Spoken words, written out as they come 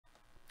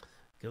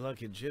Good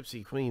luck at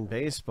Gypsy Queen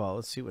Baseball.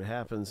 Let's see what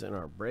happens in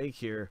our break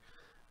here.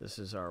 This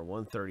is our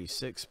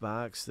 136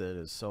 box that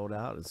is sold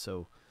out, and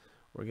so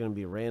we're going to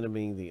be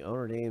randoming the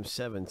owner name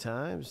 7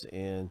 times,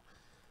 and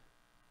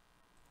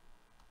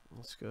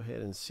let's go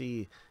ahead and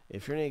see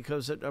if your name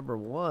comes up number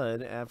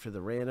 1 after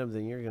the random,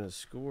 then you're going to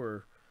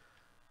score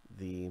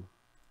the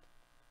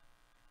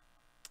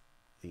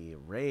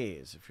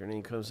Rays. If your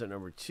name comes up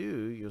number 2,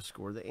 you'll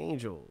score the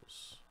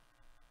Angels.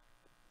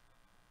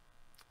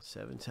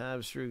 7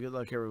 times through. Good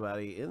luck,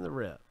 everybody, in the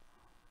rip.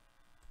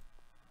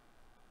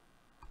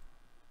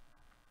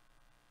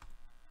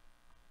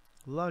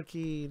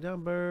 Lucky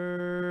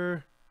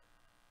number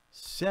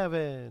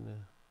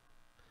 7.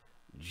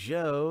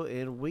 Joe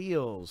and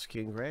Wheels.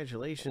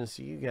 Congratulations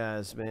to you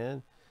guys,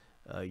 man.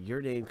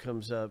 Your name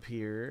comes up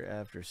here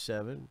after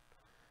 7.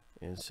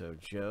 And so,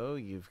 Joe,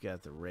 you've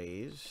got the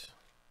Rays.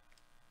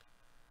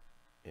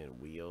 And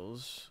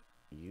Wheels,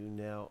 you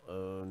now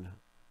own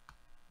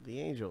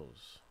the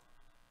Angels.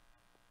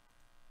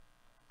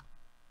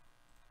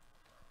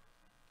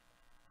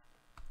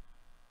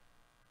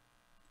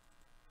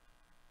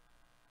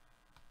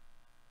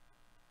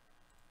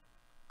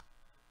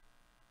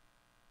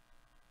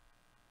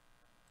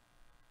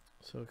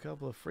 So a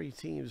couple of free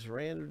teams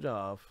randomed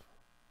off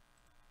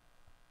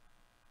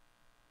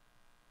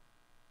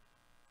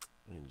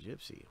in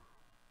Gypsy.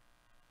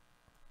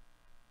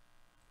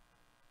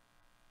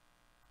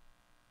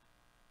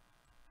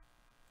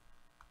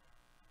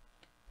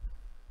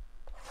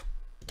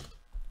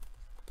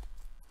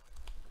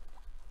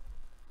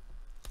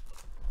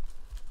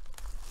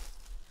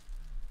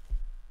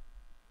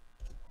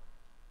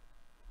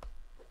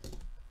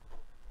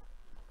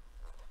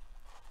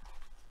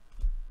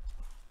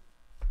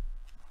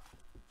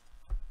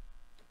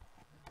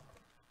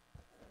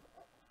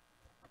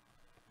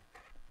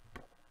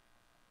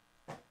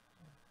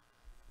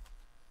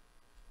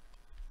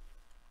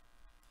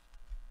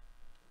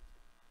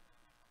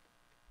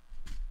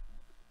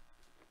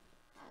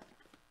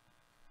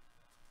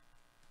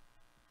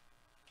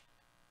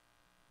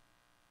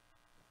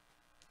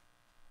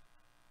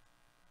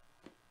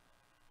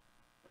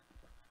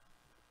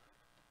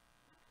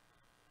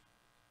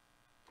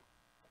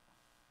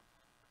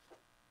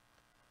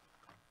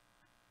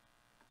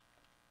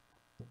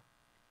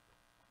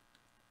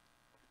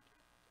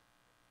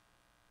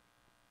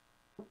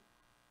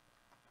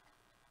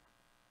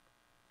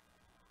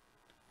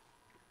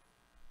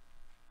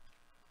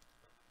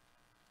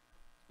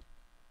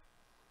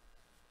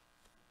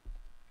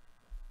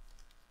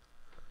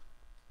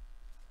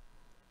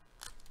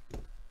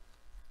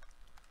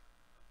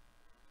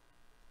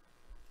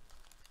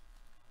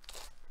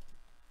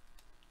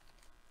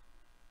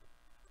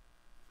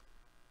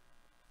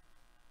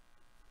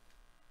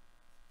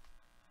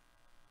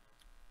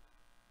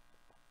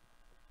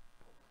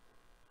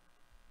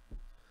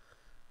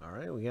 All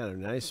right, we got a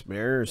nice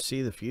Mariners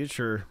See the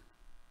Future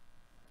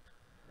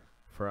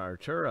for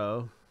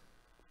Arturo.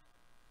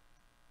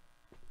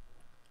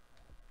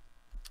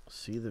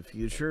 See the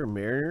Future,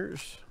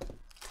 Mariners.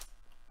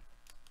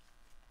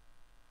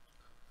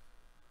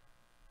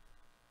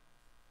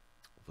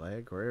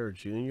 Vlad Guerrero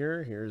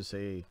Jr. Here's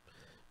a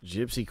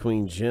Gypsy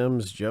Queen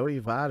Gems,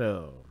 Joey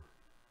Votto.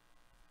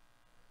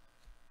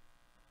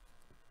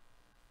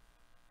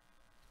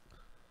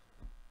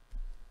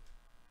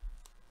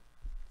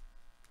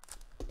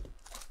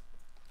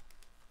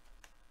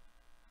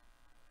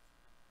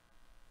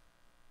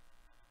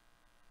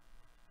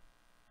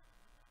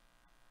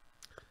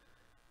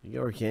 New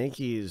York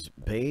Yankees,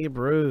 Babe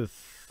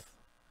Ruth.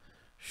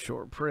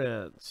 Short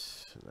print.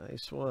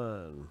 Nice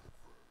one.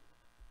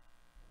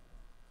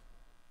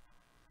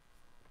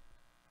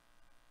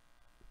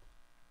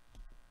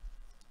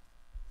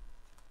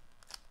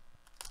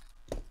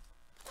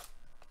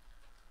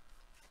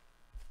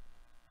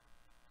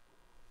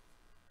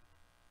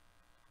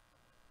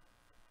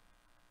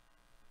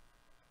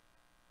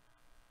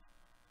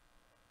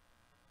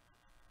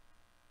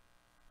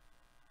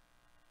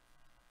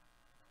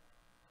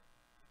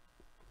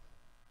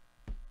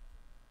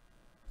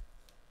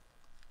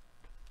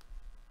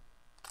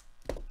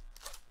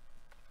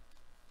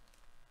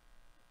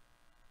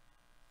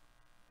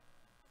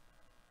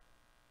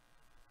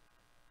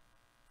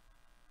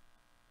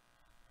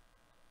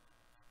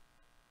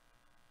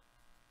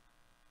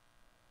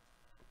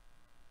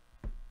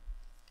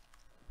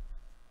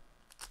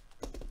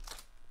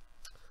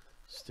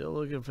 Still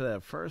looking for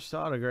that first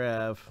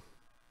autograph.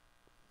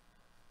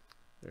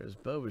 There's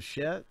Bo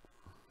Bichette.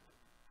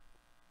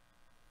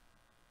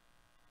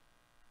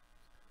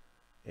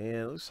 And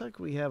it looks like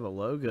we have a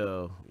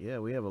logo. Yeah,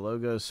 we have a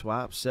logo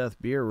swap.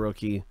 Seth Beer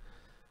rookie.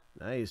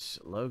 Nice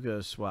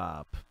logo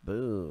swap.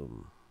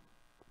 Boom.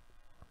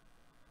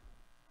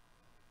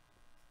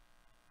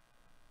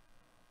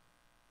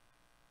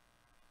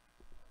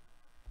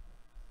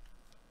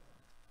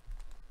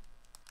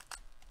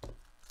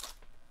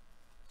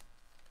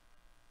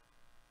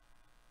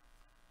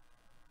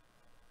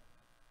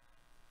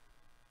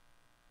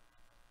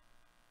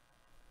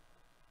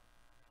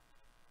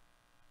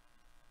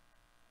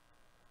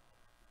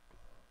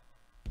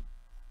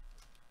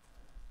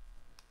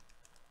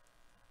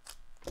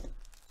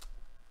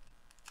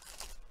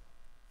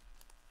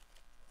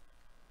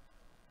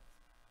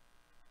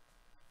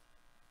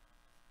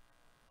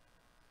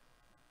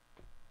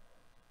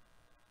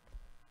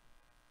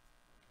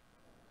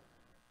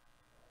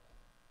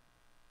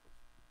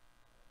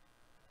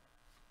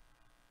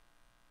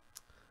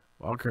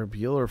 Walker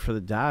Buehler for the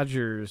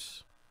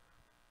Dodgers.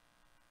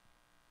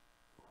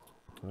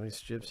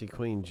 Nice Gypsy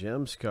Queen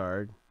Gems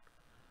card.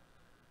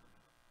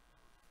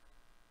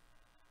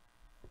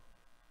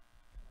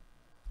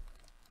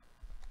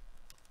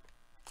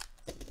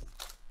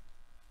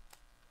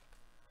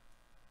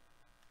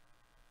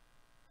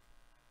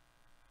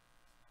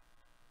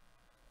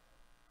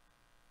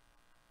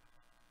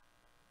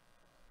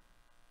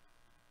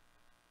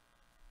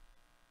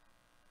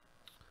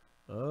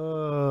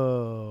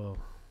 Oh,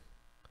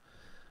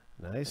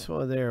 nice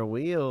one there.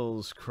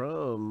 Wheels,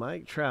 Chrome,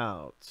 Mike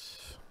Trout.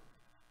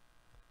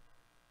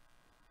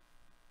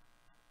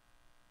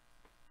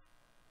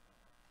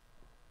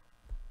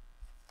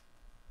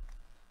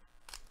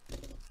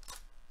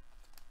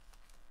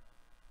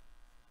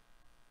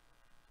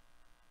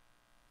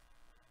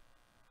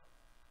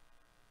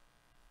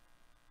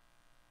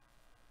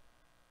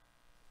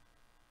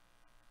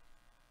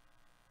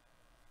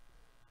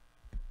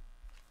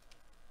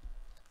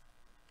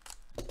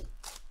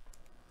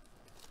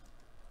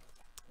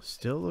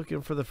 Still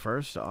looking for the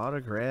first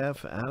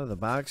autograph out of the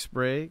box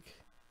break.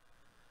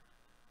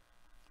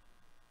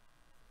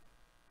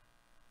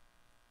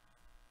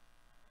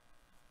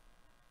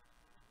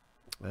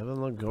 Evan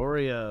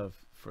Longoria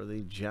for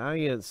the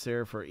Giants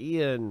there for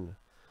Ian.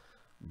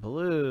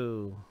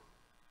 Blue.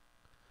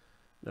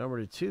 Number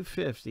to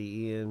 250,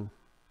 Ian.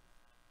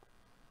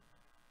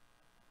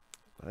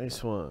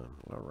 Nice one.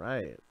 All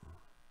right.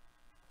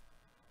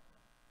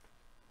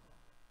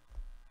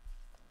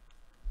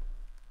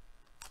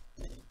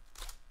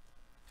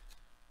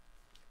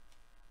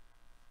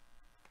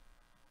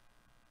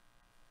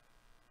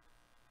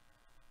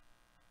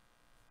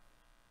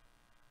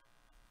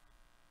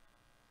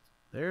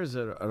 There's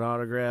an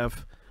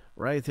autograph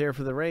right there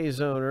for the Rays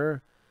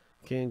owner.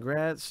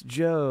 Congrats,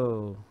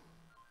 Joe.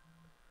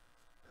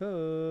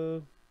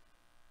 Huh.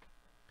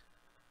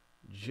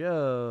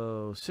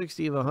 Joe,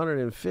 60 of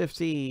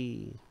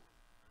 150.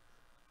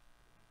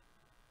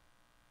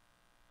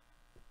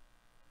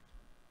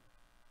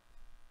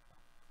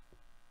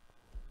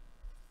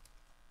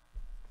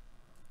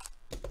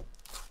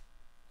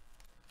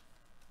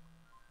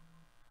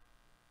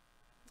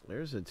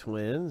 There's the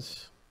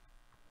Twins.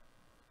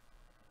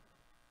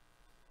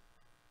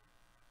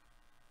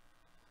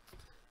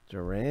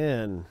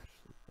 Duran.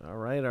 All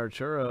right,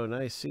 Arturo.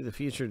 Nice to see the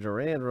future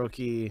Duran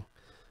rookie.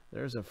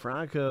 There's a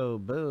Franco.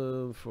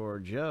 Boom for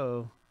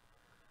Joe.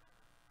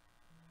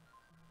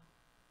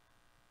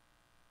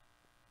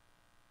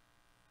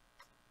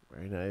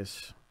 Very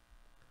nice.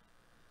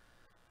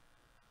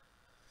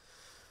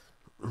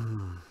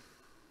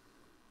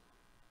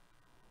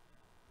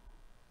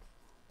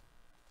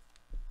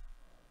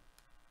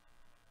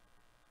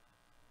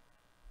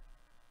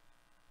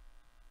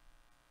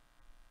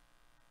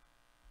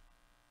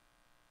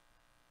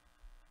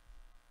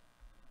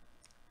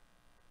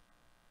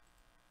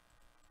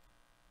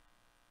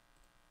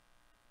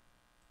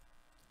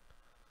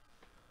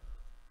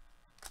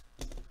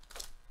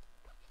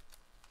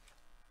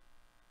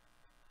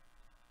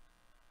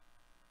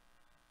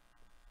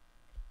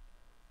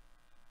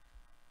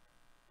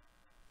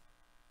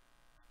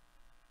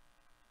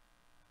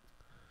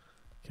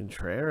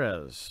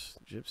 Contreras,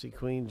 Gypsy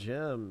Queen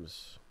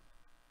Gems.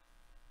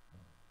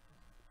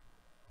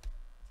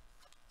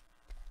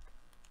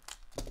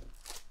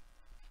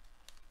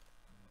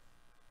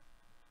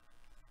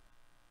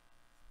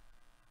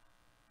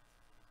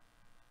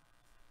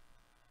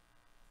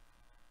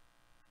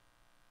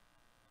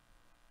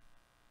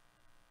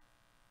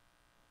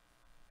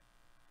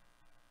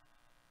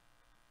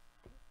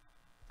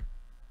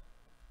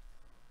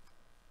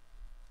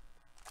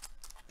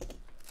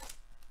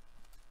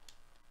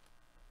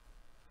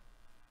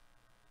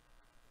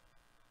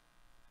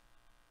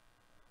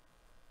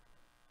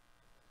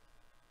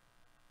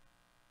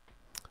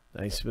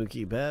 Nice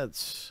Mookie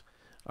Betts.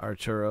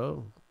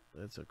 Arturo.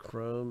 That's a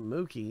chrome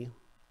Mookie.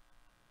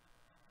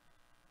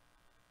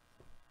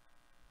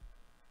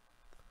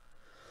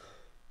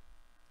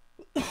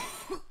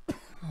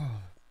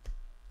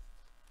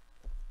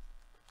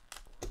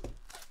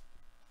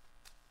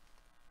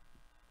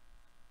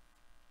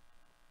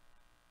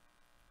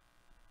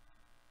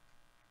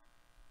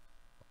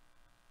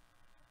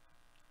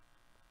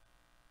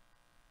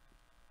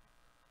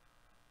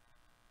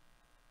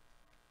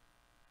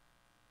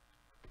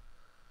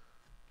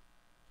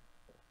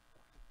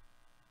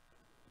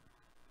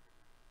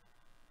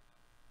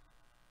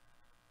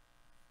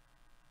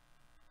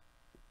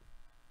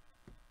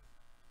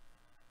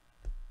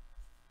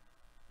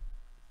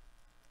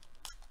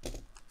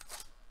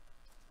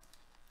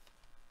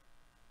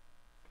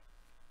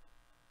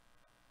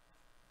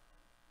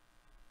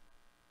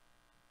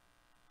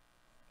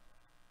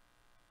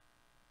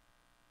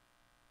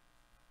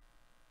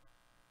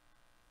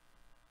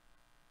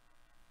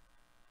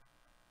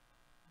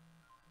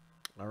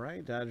 All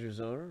right, Dodgers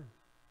owner.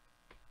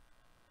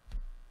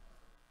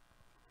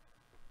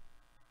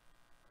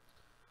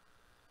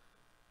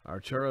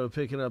 Arturo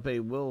picking up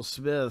a Will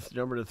Smith,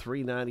 number to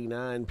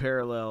 399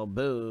 parallel.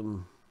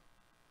 Boom.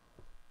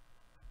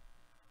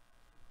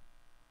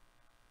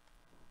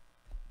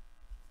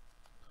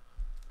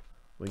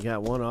 We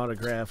got one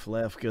autograph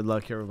left. Good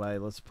luck, everybody.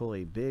 Let's pull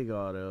a big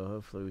auto.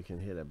 Hopefully we can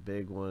hit a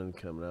big one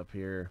coming up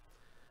here.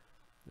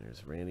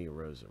 There's Randy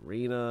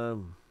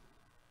Rosarina.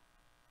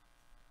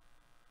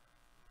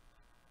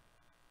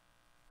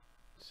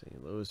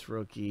 St. Louis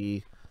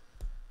rookie.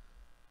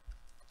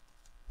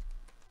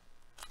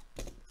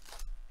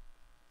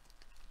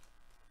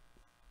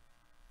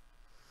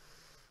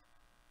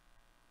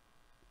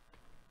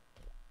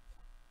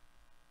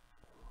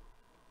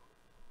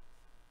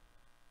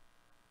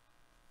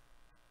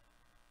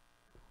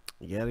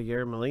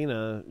 Yadier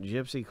Molina,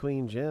 Gypsy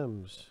Queen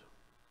Gems.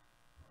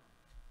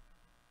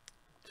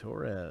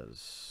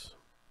 Torres.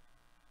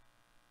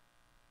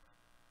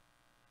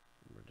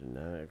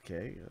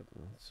 Okay,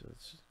 so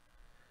it's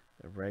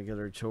a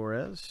regular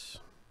Torres.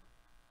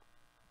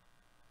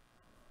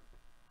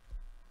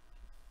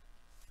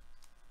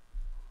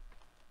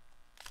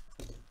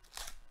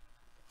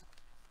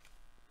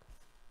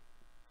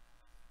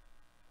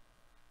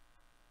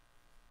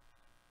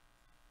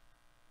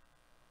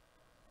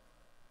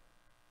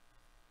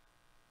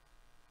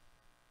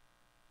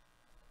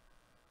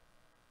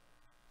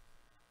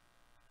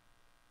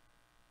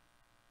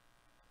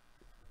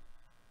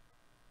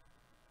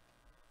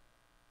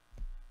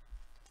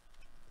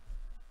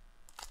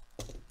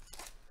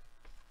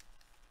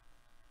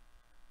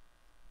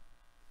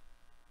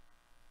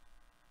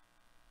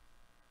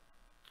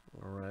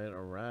 All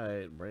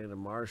right. Brandon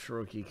Marsh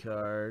rookie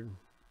card.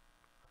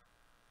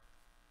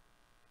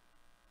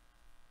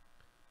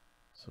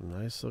 Some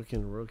nice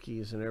looking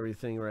rookies and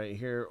everything right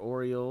here.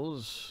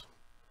 Orioles.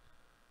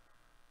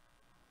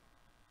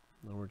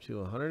 Number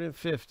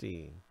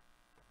 250.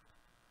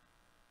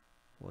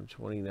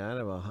 129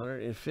 of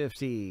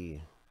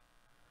 150.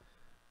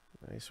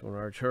 Nice one,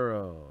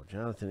 Arturo.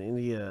 Jonathan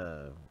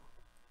India.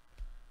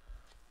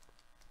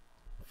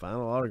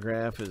 Final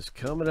autograph is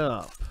coming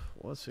up.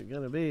 What's it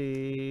going to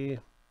be?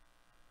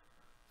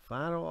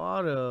 Final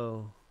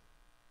auto.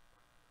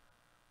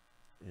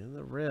 In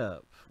the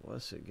rip.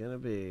 What's it going to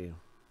be?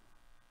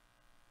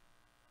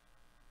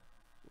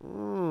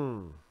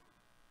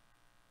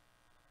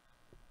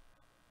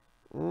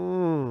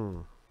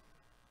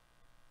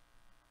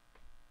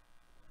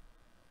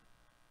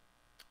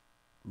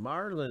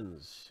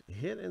 Marlins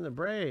hit in the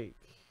break.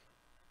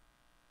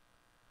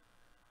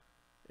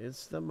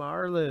 It's the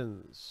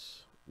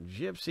Marlins.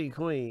 Gypsy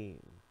Queen.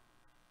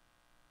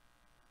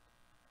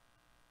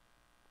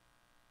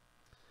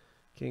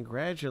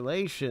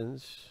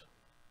 Congratulations,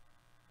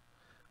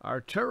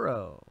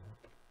 Arturo.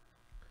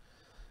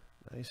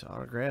 Nice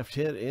autographed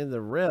hit in the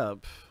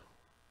rip.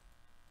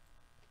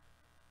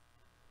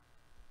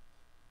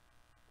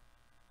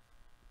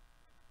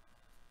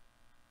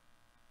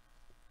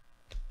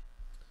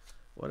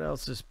 What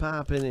else is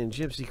popping in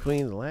Gypsy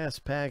Queen? The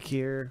last pack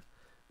here.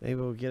 Maybe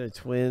we'll get a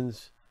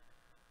Twins.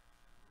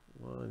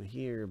 One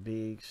here,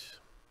 Beaks.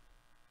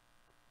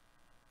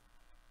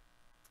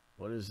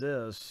 What is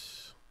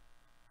this?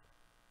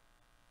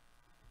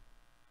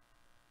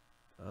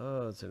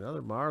 Oh, it's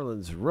another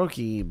Marlins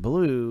rookie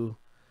blue.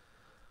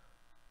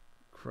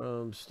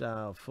 Chrome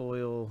style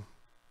foil.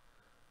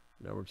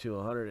 Number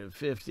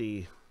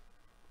 250.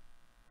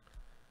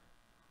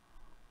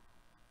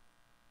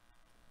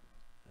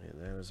 And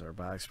that is our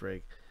box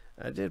break.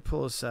 I did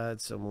pull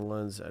aside some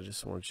ones. I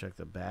just want to check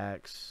the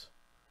backs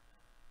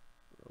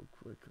real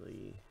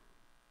quickly.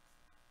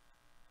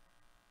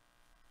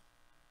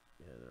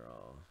 Yeah, they're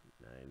all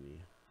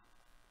 90.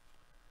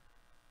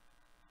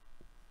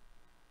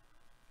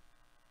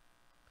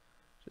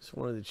 Just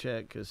wanted to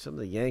check because some of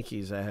the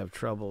Yankees I have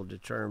trouble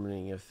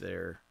determining if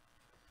they're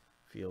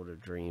Field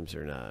of Dreams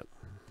or not.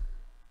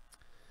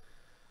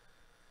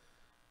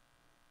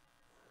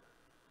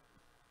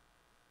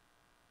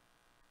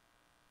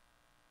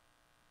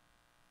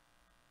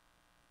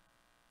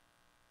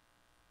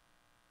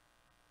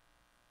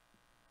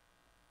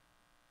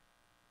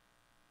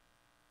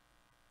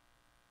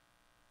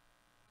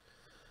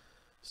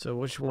 So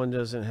which one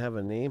doesn't have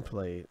a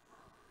nameplate?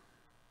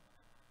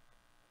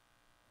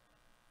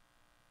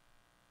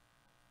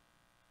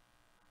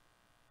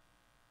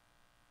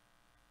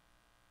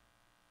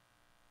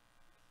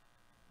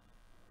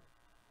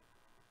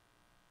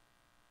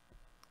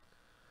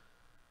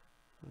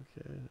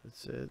 Okay,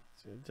 that's it.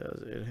 It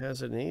does. It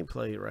has a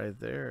nameplate right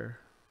there.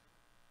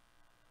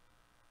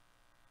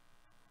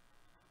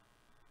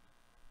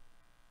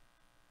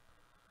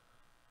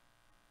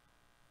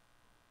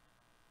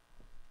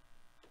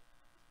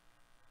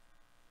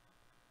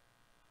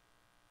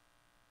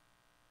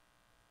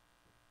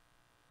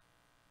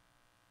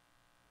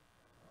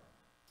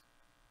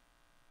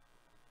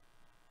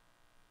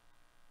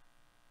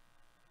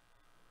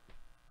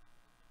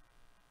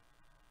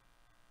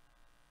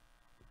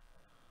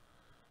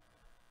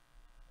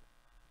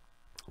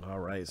 All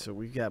right, so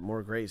we've got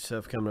more great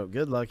stuff coming up.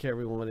 Good luck,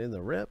 everyone, in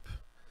the rip.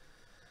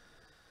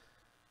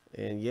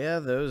 And yeah,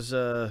 those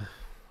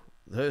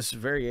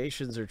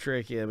variations are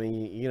tricky. I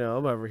mean, you know,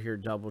 I'm over here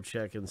double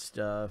checking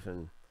stuff,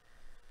 and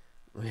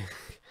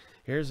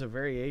here's a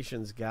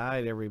variations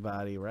guide,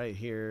 everybody, right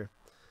here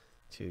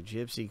to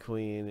Gypsy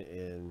Queen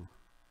and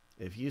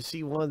If you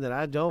see one that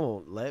I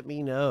don't, let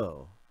me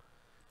know,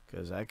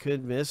 because I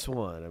could miss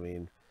one. I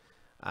mean,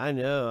 I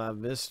know I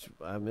missed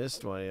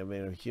one. I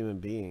mean, I'm a human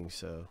being,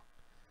 so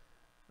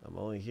I'm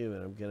only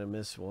human. I'm gonna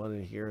miss one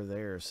in here or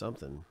there or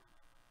something.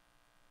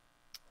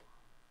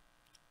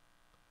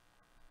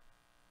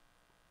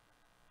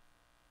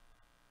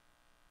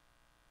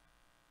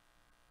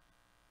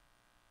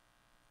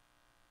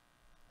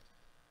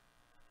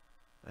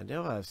 I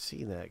know I've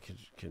seen that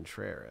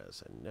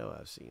Contreras. I know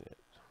I've seen it.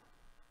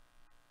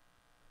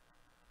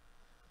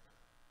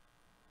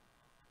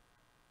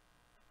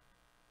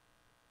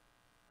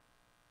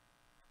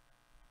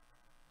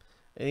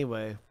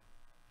 Anyway,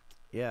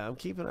 yeah, I'm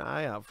keeping an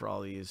eye out for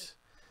all these.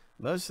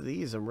 Most of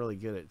these I'm really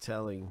good at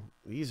telling.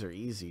 These are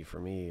easy for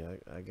me.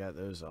 I got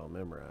those all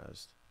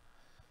memorized.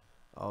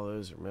 All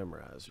those are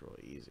memorized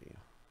really easy.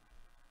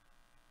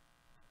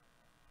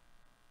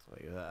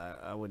 Like,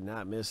 I would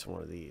not miss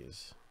one of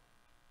these.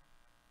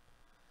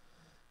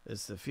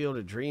 It's the Field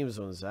of Dreams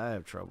ones I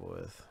have trouble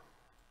with.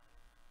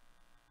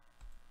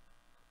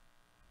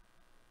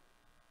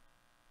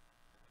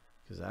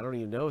 Because I don't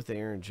even know what the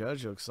Aaron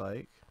Judge looks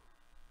like.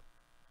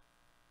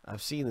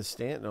 I've seen the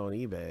Stanton on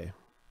eBay.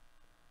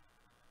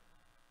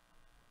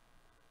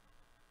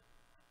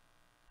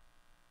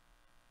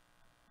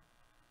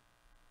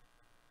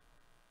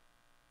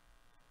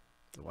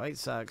 The White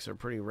Sox are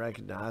pretty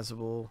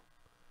recognizable.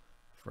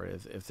 For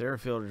if they're a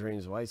Field of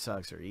Dreams, White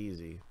Sox are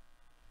easy.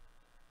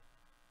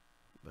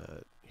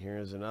 But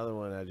here's another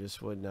one I just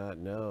would not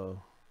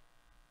know.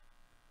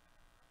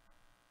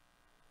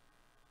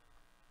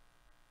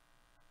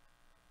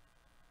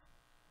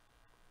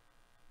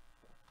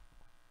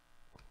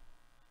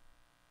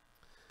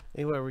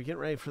 Anyway, we're getting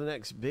ready for the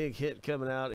next big hit coming out.